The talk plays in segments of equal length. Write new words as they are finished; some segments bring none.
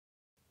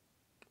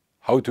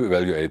how to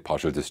evaluate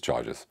partial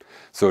discharges.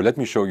 So let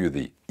me show you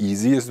the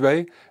easiest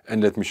way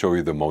and let me show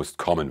you the most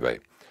common way.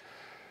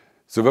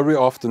 So very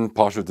often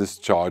partial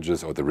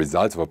discharges or the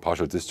results of a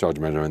partial discharge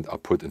measurement are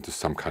put into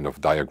some kind of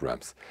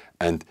diagrams.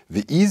 And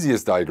the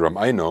easiest diagram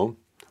I know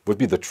would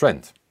be the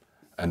trend.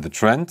 And the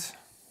trend,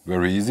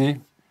 very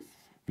easy,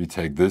 we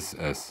take this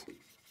as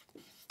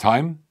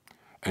time,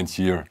 and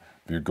here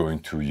we're going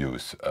to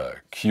use a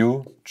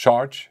Q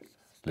charge.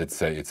 Let's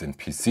say it's in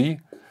PC,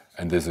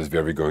 and this is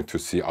where we're going to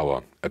see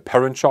our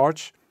apparent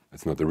charge.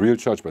 It's not the real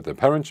charge, but the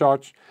apparent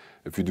charge.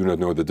 If you do not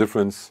know the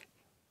difference,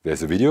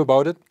 there's a video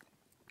about it.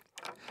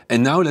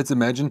 And now let's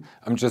imagine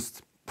I'm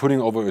just putting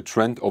over a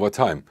trend over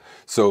time.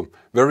 So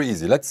very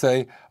easy. Let's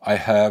say I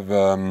have,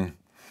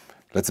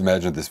 let's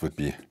imagine this would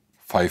be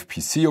 5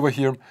 PC over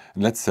here.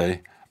 And let's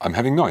say I'm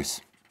having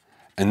noise.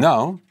 And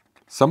now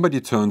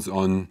somebody turns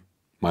on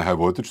my high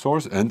voltage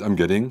source and I'm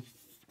getting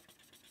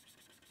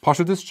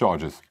partial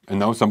discharges. And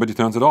now somebody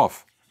turns it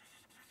off.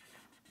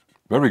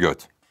 Very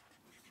good.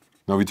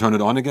 Now we turn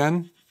it on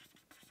again.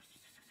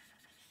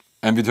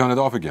 And we turn it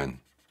off again.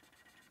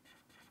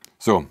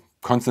 So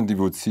constantly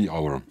we would see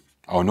our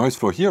noise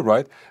flow here,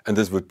 right? And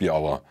this would be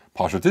our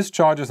partial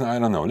discharges. And I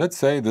don't know, let's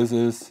say this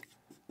is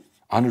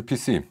 100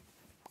 PC.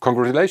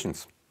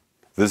 Congratulations.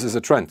 This is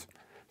a trend.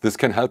 This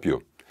can help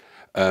you.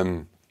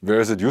 Where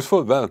is it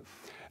useful? Well,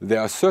 there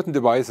are certain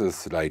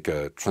devices like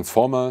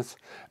transformers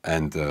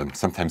and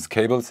sometimes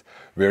cables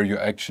where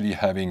you're actually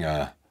having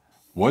a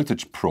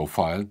voltage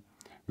profile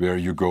where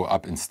you go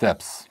up in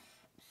steps.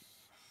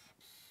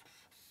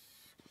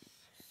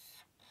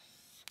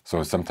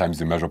 So sometimes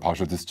you measure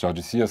partial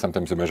discharges here,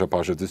 sometimes you measure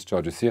partial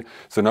discharges here.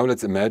 So now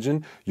let's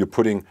imagine you're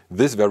putting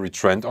this very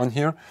trend on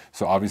here.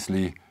 So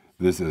obviously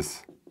this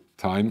is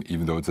time,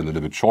 even though it's a little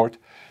bit short.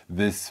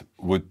 This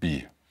would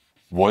be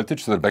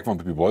voltage, so the background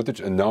would be voltage,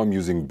 and now I'm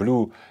using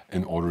blue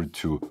in order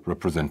to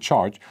represent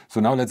charge. So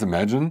now let's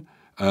imagine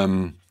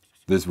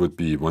this would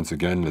be, once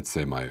again, let's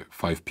say my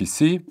 5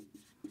 PC,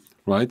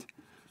 right?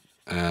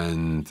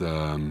 And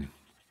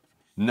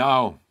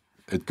now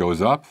it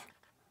goes up,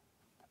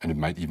 and it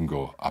might even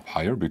go up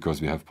higher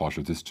because we have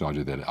partial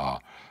discharges that are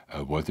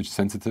voltage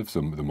sensitive.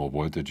 So the more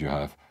voltage you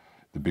have,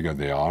 the bigger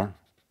they are.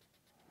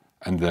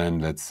 And then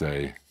let's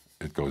say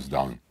it goes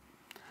down.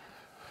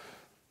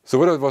 So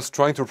what I was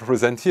trying to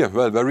represent here,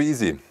 well, very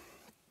easy.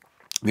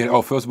 We had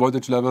our first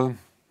voltage level,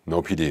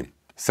 no PD.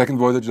 Second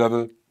voltage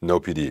level, no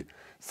PD.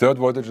 Third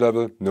voltage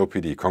level, no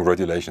PD.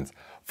 Congratulations.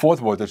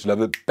 Fourth voltage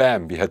level,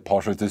 bam, we had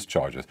partial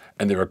discharges,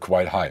 and they were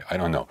quite high. I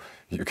don't know.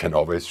 You can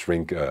always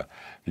shrink.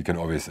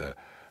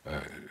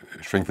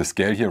 Shrink the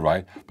scale here,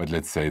 right? But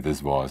let's say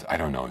this was, I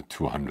don't know,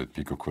 200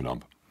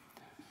 picocoulomb.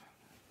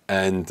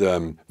 And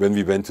when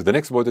we went to the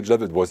next voltage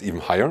level, it was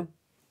even higher,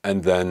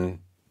 and then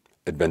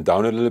it went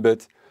down a little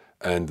bit.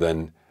 And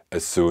then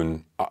as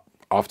soon,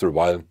 after a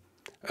while,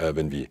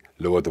 when we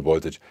lowered the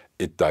voltage,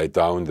 it died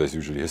down. There's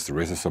usually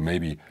hysteresis, so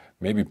maybe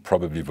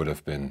probably would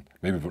have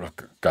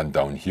gone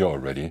down here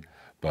already.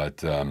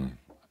 But,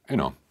 you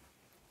know,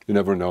 you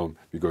never know.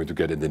 We're going to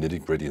get in the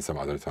nitty-gritty some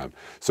other time.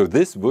 So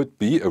this would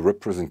be a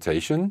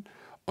representation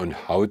on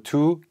how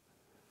to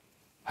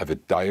have a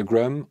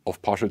diagram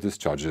of partial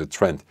discharge, a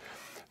trend.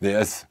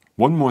 There's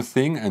one more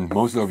thing, and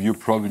most of you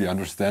probably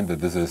understand that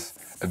this is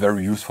a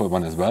very useful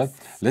one as well.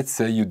 Let's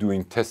say you're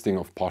doing testing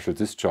of partial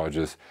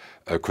discharges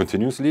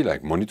continuously,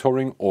 like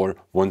monitoring, or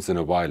once in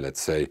a while. Let's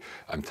say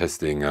I'm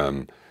testing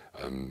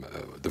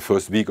the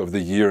first week of the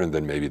year, and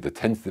then maybe the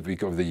 10th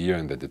week of the year,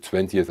 and then the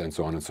 20th, and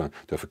so on and so on,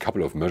 to have a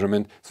couple of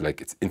measurements. So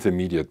like it's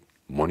intermediate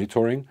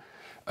monitoring.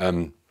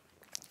 And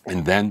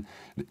then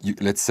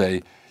let's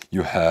say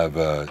you have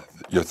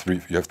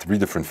three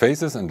different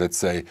phases, and let's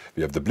say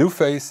we have the blue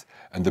phase,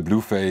 and the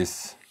blue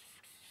phase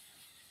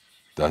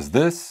does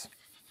this,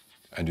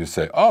 and you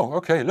say, oh,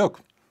 okay,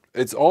 look,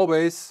 it's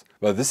always,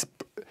 well, this,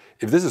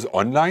 if this is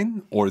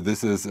online or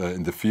this is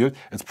in the field,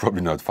 it's probably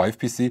not 5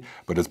 PC,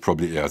 but it's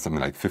probably something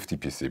like 50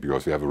 PC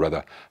because we have a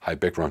rather high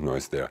background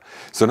noise there.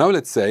 So now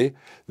let's say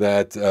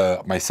that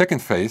my second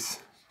phase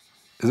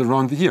is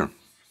around here,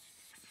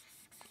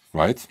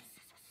 right?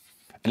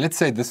 And let's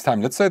say this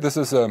time, let's say this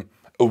is a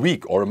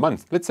week or a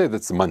month. Let's say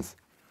that's a month.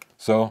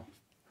 So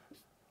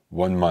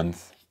 1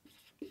 month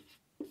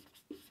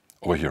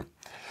over here.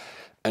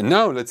 And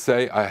now let's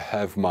say I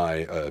have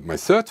my, my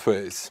third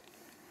phase,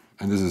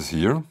 and this is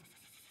here.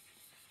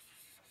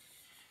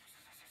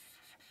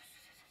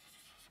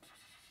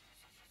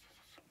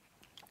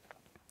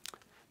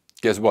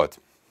 Guess what?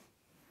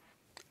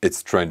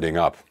 It's trending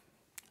up.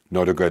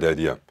 Not a good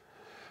idea.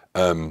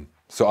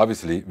 So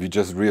obviously, we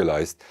just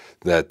realized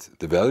that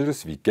the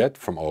values we get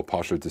from our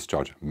partial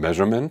discharge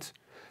measurement,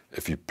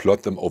 if we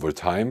plot them over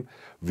time,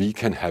 we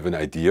can have an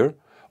idea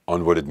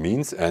on what it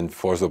means. And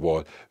first of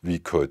all, we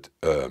could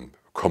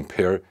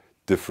compare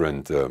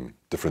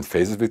different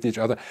phases with each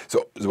other. So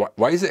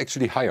why is it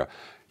actually higher?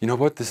 You know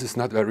what? This is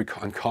not very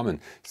uncommon.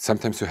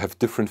 Sometimes you have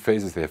different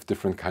phases. They have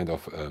different kind of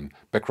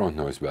background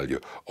noise value,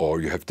 or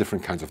you have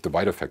different kinds of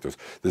divider factors.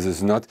 This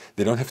is not.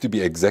 They don't have to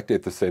be exactly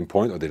at the same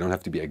point, or they don't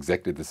have to be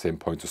exactly at the same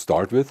point to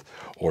start with,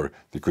 or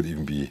they could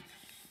even be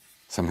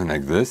something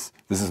like this.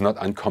 This is not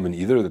uncommon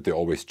either, that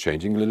they're always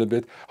changing a little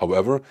bit.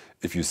 However,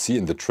 if you see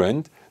in the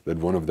trend that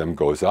one of them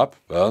goes up,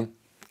 well,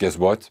 guess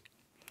what?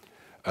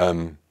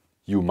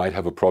 You might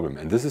have a problem.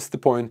 And this is the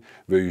point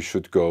where you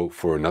should go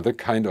for another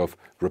kind of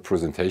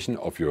representation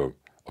of your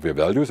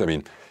values. I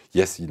mean,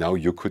 yes, now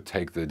you could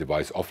take the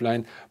device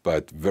offline,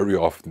 but very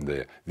often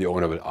the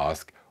owner will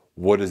ask,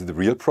 what is the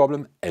real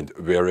problem and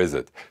where is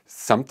it?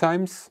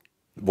 Sometimes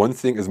one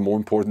thing is more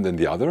important than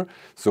the other.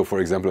 So for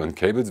example, on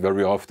cables,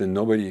 very often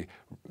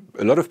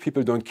a lot of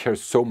people don't care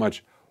so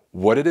much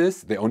what it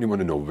is, they only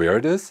want to know where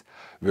it is.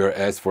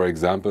 Whereas, for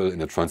example,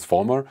 in a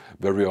transformer,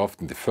 very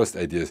often the first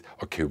idea is,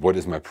 okay, what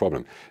is my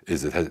problem?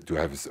 Do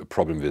I have a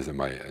problem with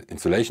my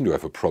insulation? Do I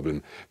have a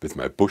problem with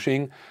my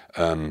bushing?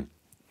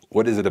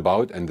 What is it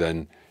about? And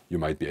then you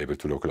might be able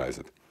to localize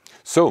it.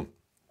 So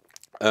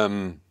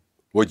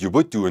what you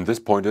would do in this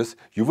point is,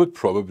 you would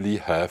probably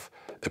have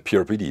a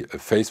PRPD, a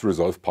phase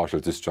resolved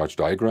partial discharge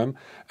diagram.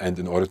 And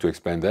in order to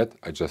explain that,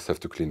 I just have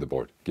to clean the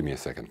board. Give me a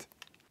second.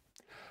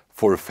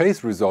 For a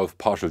phase resolved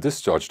partial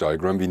discharge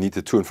diagram, we need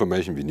the two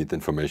information. We need the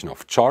information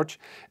of charge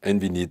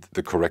and we need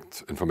the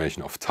correct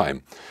information of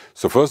time.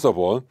 So first of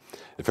all,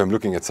 if I'm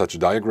looking at such a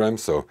diagram,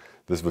 so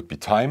this would be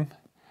time,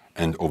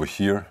 and over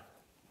here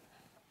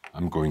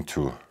I'm going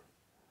to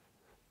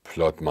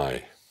plot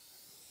my,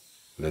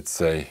 let's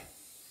say,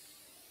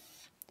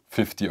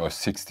 50 or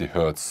 60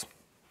 Hertz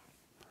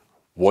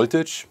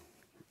voltage.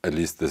 At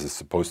least this is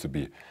supposed to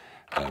be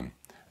a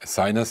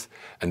sinus.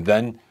 And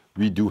then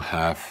we do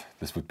have,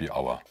 this would be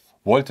our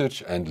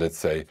voltage, and let's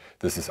say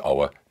this is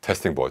our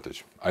testing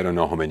voltage. I don't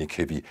know how many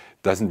kV,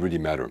 doesn't really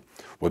matter.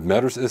 What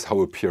matters is how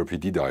a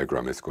PRPD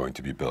diagram is going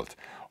to be built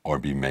or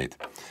be made.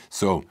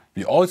 So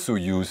we also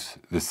use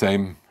the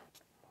same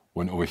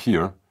one over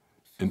here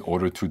in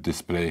order to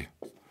display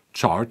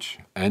charge,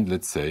 and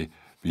let's say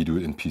we do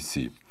it in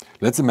PC.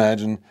 Let's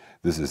imagine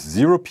this is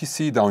 0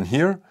 PC down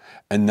here,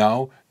 and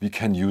now we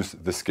can use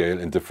the scale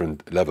in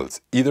different levels.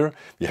 Either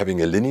we're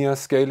having a linear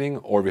scaling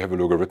or we have a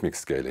logarithmic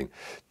scaling,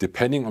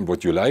 depending on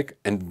what you like,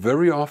 and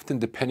very often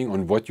depending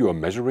on what you are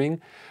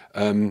measuring,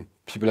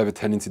 people have a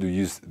tendency to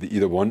use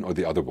either one or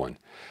the other one.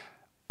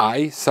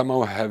 I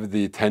somehow have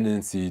the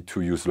tendency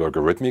to use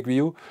logarithmic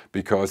view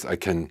because I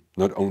can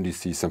not only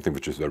see something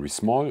which is very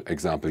small,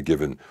 example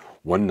given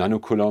 1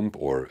 nanocoulomb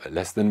or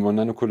less than 1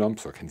 nanocoulomb,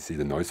 so I can see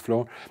the noise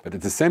floor, but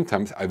at the same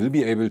time I will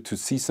be able to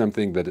see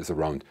something that is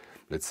around,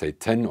 let's say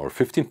 10 or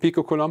 15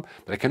 picocoulomb,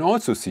 but I can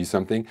also see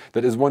something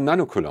that is 1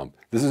 nanocoulomb.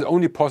 This is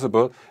only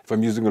possible if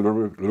I'm using a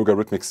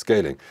logarithmic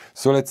scaling.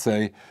 So let's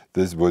say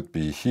this would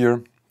be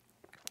here,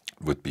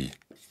 would be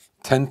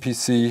 10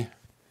 PC,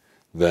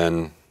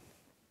 then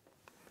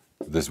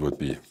this would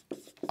be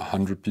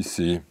 100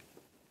 PC,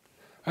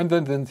 and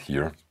then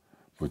here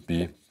would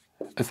be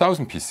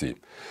 1000 PC.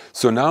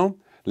 So now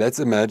let's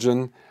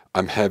imagine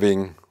I'm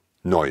having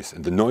noise,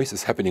 and the noise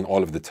is happening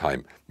all of the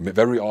time,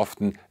 very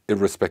often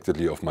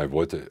irrespectively of my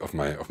voltage, of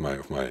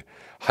my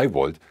high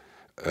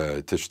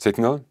voltage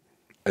signal.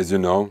 As you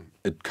know,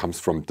 it comes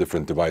from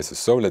different devices.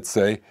 So let's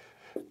say,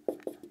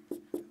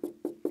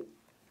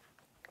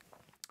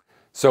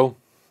 so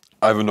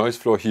I have a noise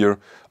floor here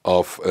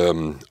of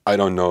I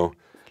don't know.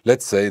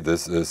 Let's say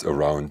this is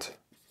around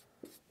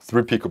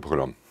 3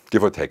 picocoulomb,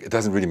 give or take. It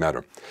doesn't really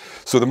matter.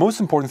 So the most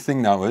important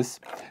thing now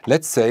is,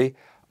 let's say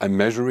I'm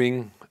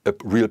measuring a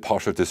real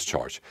partial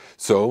discharge.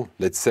 So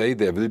let's say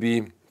there will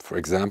be, for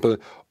example,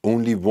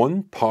 only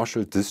one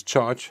partial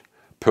discharge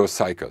per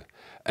cycle.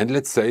 And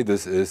let's say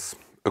this is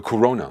a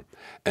corona.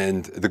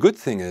 And the good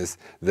thing is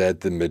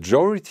that the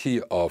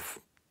majority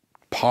of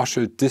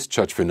partial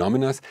discharge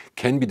phenomena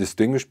can be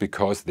distinguished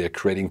because they're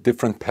creating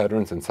different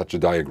patterns in such a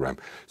diagram.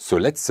 So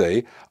let's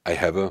say I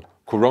have a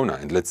corona,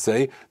 and let's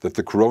say that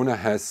the corona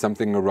has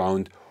something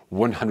around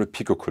 100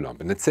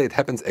 picocoulomb. And let's say it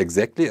happens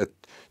exactly at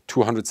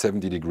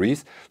 270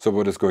 degrees. So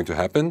what is going to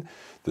happen?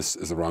 This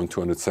is around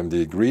 270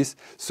 degrees.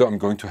 So I'm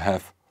going to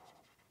have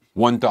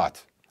one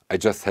dot. I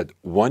just had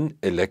one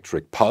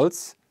electric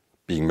pulse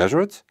being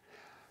measured,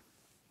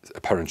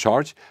 apparent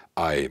charge.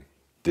 I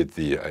did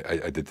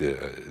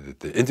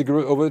the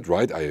integral over it,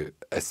 right? I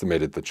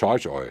estimated the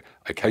charge, or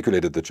I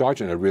calculated the charge,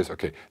 and I realized,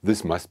 okay,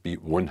 this must be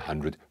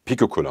 100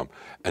 picocoulomb.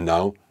 And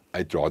now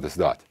I draw this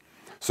dot.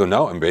 So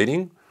now I'm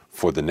waiting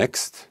for the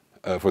next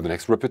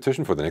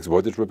repetition, for the next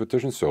voltage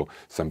repetition. So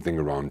something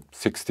around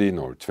 16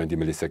 or 20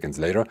 milliseconds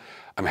later,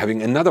 I'm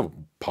having another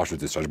partial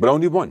discharge, but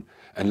only one.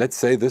 And let's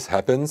say this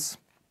happens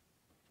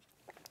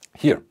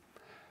here,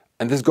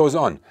 and this goes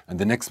on, and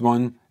the next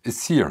one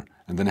is here,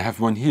 and then I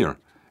have one here.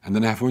 And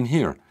then I have one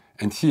here,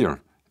 and here,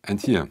 and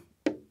here.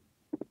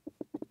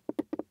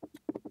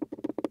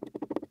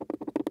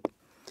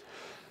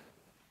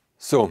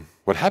 So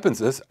what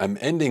happens is I'm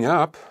ending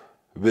up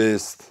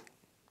with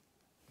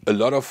a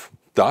lot of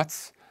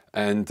dots.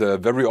 And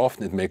very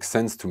often it makes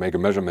sense to make a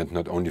measurement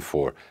not only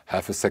for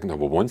half a second or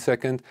 1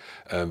 second.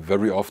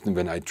 Very often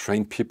when I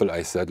train people,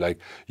 I said, like,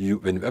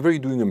 whenever you're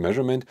doing a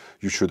measurement,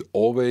 you should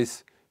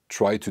always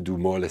try to do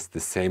more or less the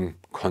same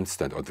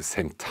constant or the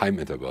same time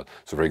interval.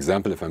 So for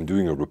example, if I'm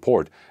doing a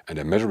report and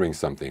I'm measuring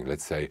something,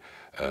 let's say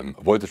a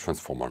voltage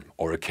transformer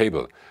or a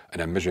cable,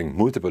 and I'm measuring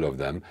multiple of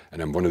them,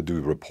 and I want to do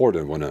a report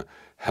and want to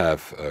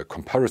have a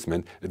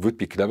comparison, it would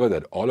be clever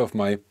that all of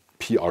my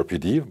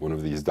PRPD, one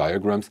of these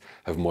diagrams,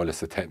 have more or less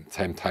the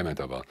same time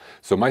interval.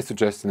 So my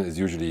suggestion is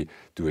usually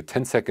do it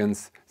 10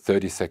 seconds,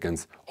 30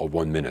 seconds, or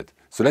 1 minute.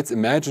 So let's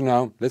imagine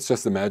now, let's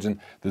just imagine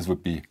this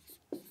would be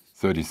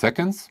 30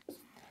 seconds.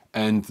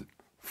 And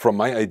from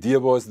my idea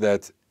was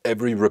that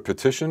every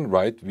repetition,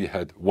 right, we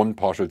had 1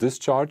 partial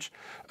discharge.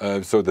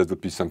 So that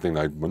would be something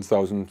like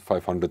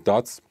 1,500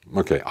 dots.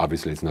 Okay,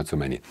 obviously it's not so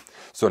many.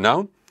 So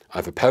now I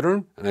have a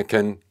pattern and I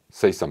can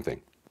say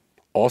something.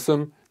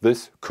 Awesome,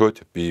 this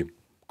could be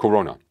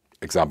Corona,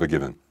 example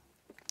given.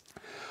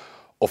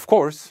 Of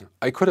course,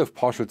 I could have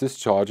partial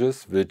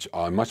discharges which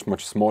are much,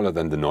 much smaller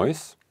than the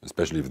noise,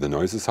 especially if the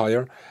noise is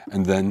higher,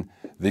 and then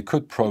they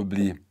could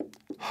probably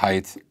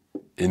hide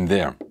in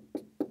there.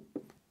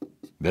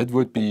 That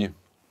would be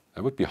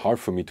hard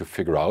for me to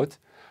figure out.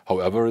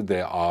 However,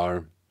 there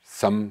are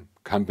some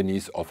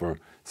companies offer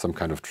some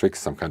kind of tricks,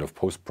 some kind of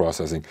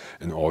post-processing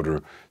in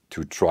order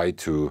to try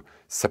to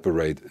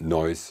separate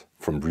noise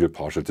from real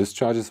partial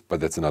discharges, but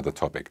that's another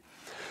topic.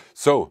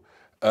 So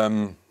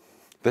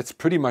that's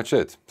pretty much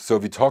it. So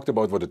we talked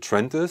about what a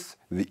trend is,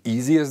 the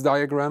easiest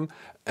diagram,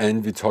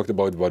 and we talked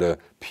about what a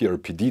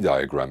PRPD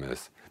diagram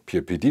is.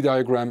 PRPD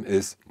diagram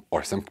is,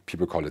 or some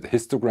people call it a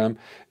histogram,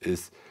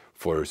 is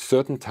for a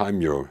certain time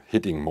you're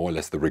hitting more or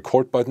less the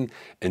record button,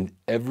 and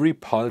every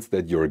pulse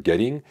that you're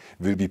getting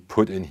will be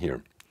put in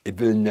here. It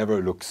will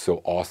never look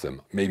so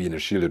awesome, maybe in a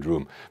shielded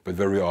room, but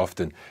very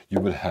often you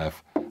will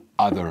have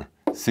other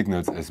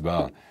signals as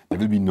well. There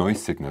will be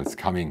noise signals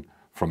coming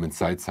from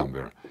inside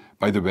somewhere.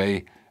 By the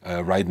way,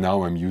 right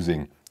now I'm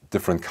using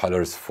different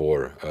colors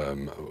for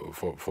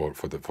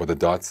the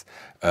dots.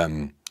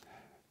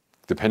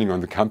 Depending on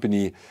the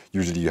company,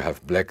 usually you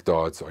have black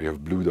dots or you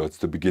have blue dots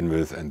to begin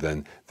with, and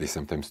then they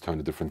sometimes turn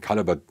a different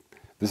color. But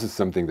this is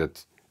something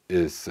that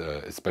is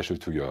special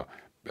to your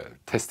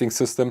testing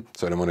system,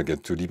 so I don't want to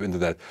get too deep into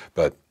that.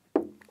 But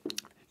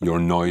your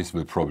noise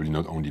will probably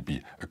not only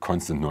be a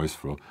constant noise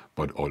flow,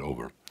 but all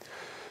over.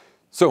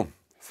 So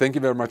thank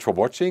you very much for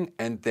watching,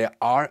 and there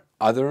are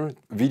other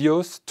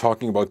videos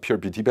talking about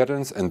PRPD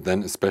patterns and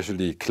then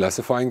especially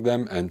classifying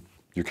them, and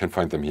you can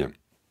find them here.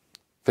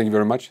 Thank you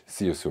very much.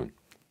 See you soon.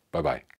 Bye-bye.